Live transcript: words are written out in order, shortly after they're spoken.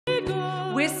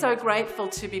We're so grateful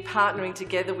to be partnering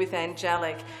together with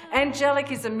ANGELIC.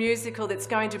 ANGELIC is a musical that's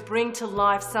going to bring to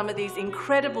life some of these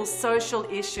incredible social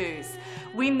issues.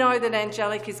 We know that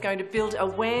ANGELIC is going to build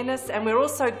awareness, and we're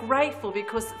also grateful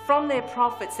because from their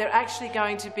profits they're actually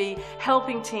going to be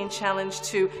helping Teen Challenge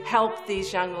to help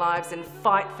these young lives and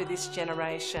fight for this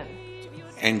generation.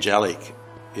 ANGELIC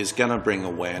is going to bring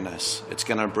awareness. It's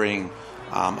going to bring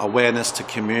awareness to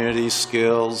communities,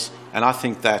 skills, and I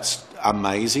think that's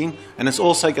amazing. And it's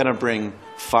also going to bring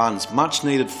funds, much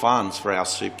needed funds for our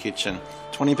soup kitchen.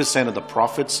 20% of the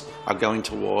profits are going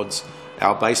towards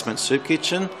our basement soup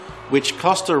kitchen, which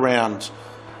cost around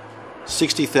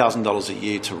 $60,000 a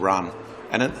year to run.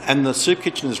 And the soup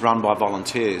kitchen is run by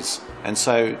volunteers, and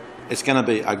so it's going to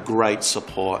be a great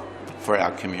support for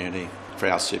our community, for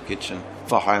our soup kitchen,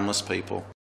 for homeless people.